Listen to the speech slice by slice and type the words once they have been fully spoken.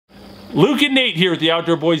Luke and Nate here with the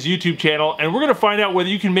Outdoor Boys YouTube channel, and we're going to find out whether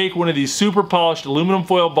you can make one of these super polished aluminum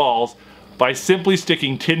foil balls by simply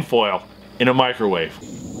sticking tin foil in a microwave.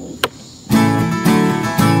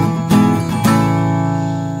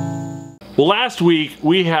 Well, last week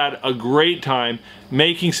we had a great time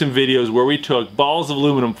making some videos where we took balls of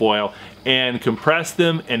aluminum foil and compressed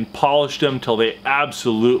them and polished them till they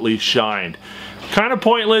absolutely shined. Kind of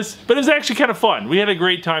pointless, but it was actually kind of fun. We had a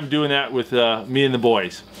great time doing that with me and the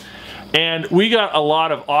boys. And we got a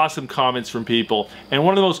lot of awesome comments from people, and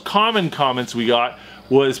one of the most common comments we got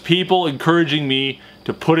was people encouraging me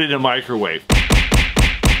to put it in a microwave.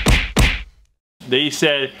 They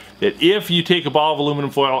said that if you take a ball of aluminum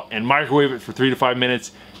foil and microwave it for 3 to 5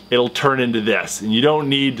 minutes, it'll turn into this, and you don't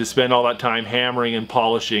need to spend all that time hammering and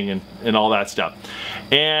polishing and all that stuff.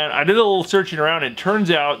 And I did a little searching around, and it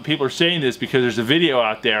turns out people are saying this because there's a video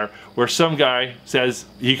out there where some guy says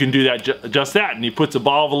he can do that, just that, and he puts a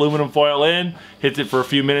ball of aluminum foil in, hits it for a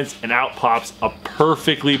few minutes, and out pops a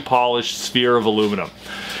perfectly polished sphere of aluminum.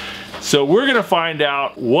 So we're gonna find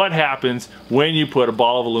out what happens when you put a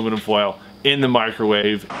ball of aluminum foil in the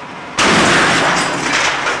microwave,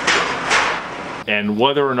 and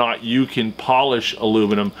whether or not you can polish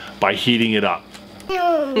aluminum by heating it up.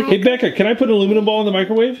 Hey Becca, can I put an aluminum ball in the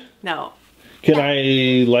microwave? No. Can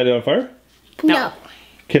I light it on fire? No.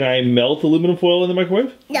 Can I melt aluminum foil in the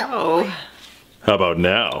microwave? No. How about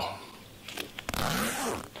now?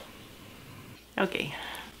 Okay.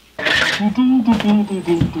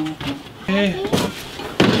 Hey.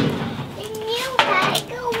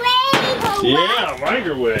 Yeah,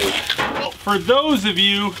 microwave. For those of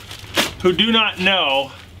you who do not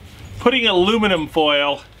know, putting aluminum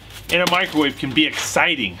foil in a microwave can be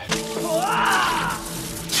exciting.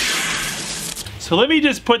 So let me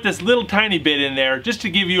just put this little tiny bit in there just to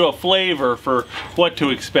give you a flavor for what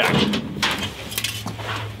to expect.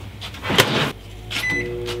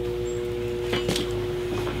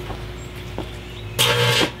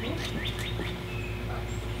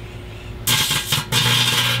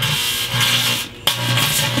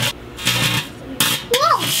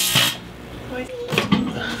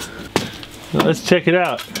 Let's check it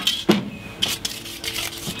out.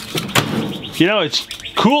 You know, it's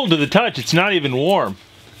cool to the touch, it's not even warm.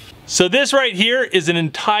 So this right here is an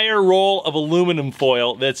entire roll of aluminum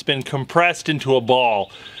foil that's been compressed into a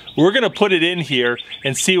ball. We're gonna put it in here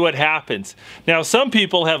and see what happens. Now, some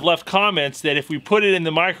people have left comments that if we put it in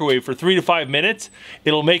the microwave for 3 to 5 minutes,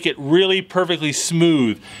 it'll make it really perfectly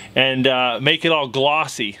smooth and make it all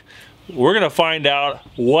glossy. We're gonna find out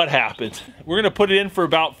what happens. We're gonna put it in for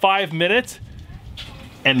about 5 minutes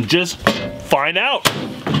and just find out.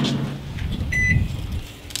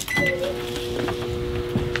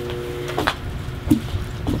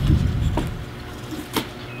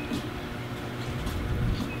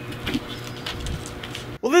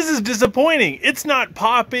 Well, this is disappointing. It's not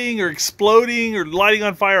popping or exploding or lighting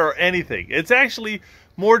on fire or anything. It's actually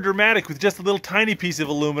more dramatic with just a little tiny piece of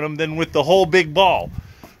aluminum than with the whole big ball.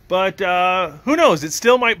 But who knows? It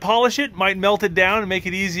still might polish it, might melt it down and make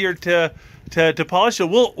it easier to polish. So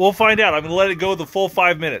we'll find out. I'm gonna let it go the full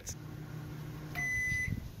 5 minutes.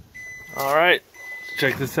 All right,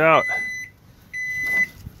 check this out.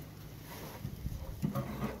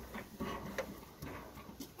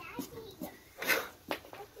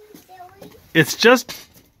 It's just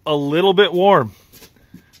a little bit warm.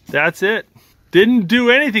 That's it. Didn't do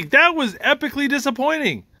anything. That was epically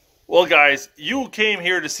disappointing. Well guys, you came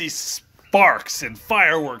here to see sparks and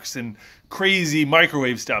fireworks and crazy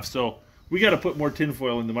microwave stuff, so we gotta put more tin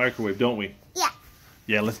foil in the microwave, don't we? Yeah.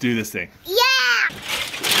 Yeah, let's do this thing. Yeah!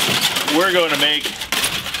 We're going to make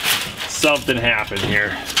something happen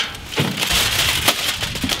here.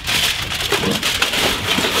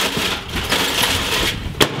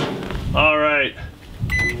 All right.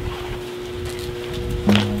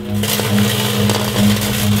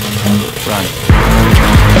 Run.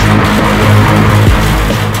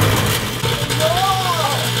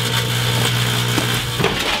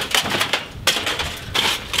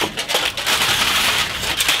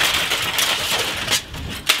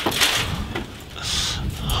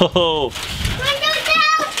 Oh,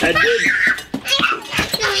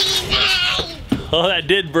 that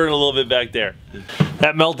did burn a little bit back there.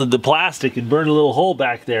 That melted the plastic and burned a little hole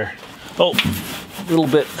back there. Oh, a little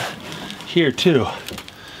bit here too.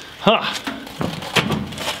 Huh.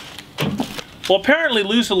 Well, apparently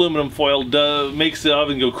loose aluminum foil makes the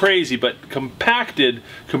oven go crazy, but compacted,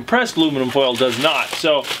 compressed aluminum foil does not.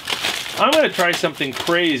 So I'm gonna try something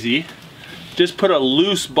crazy. Just put a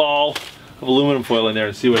loose ball of aluminum foil in there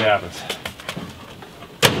and see what happens.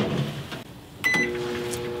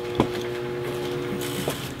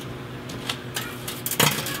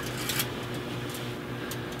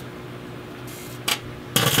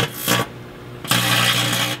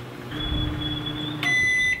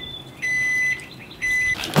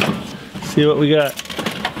 See what we got?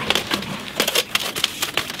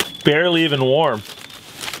 Barely even warm.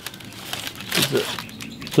 There's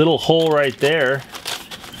a little hole right there.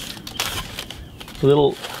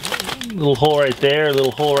 Little hole right there, little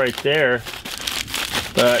hole right there.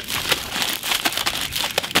 But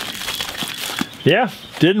yeah,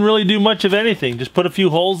 didn't really do much of anything. Just put a few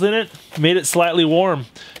holes in it, made it slightly warm,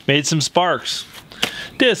 made some sparks.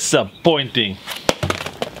 Disappointing.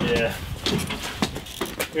 Yeah.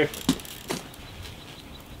 Here.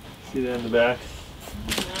 See that in the back?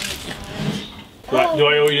 Do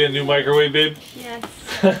I owe you a new microwave, babe? Yes.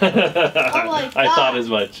 Oh my God. I thought as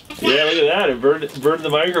much. Yeah, look at that. It burned the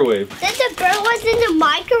microwave. Then the bird was in the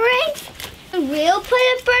microwave? A real put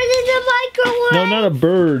a bird in the microwave? No, not a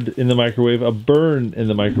bird in the microwave. A burn in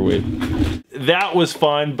the microwave. That was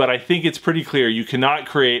fun, but I think it's pretty clear you cannot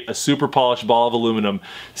create a super polished ball of aluminum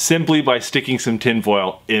simply by sticking some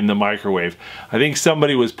tinfoil in the microwave. I think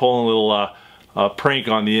somebody was pulling a little prank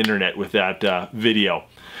on the internet with that video.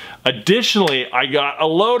 Additionally, I got a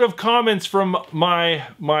load of comments from my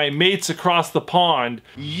mates across the pond.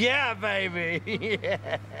 Yeah, baby!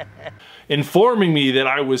 Yeah. Informing me that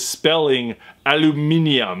I was spelling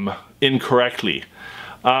aluminium incorrectly.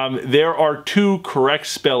 There are two correct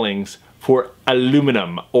spellings for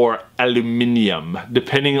aluminum or aluminium,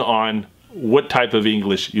 depending on what type of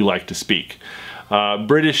English you like to speak.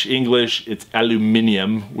 British English, it's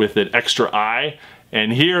aluminium with an extra I.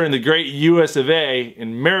 And here in the great US of A,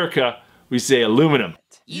 in America, we say aluminum.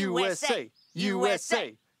 USA!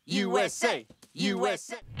 USA! USA!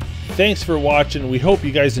 USA! Thanks for watching. We hope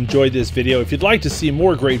you guys enjoyed this video. If you'd like to see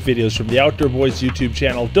more great videos from the Outdoor Boys YouTube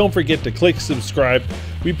channel, don't forget to click subscribe.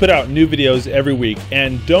 We put out new videos every week.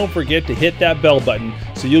 And don't forget to hit that bell button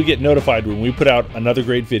so you'll get notified when we put out another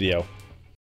great video.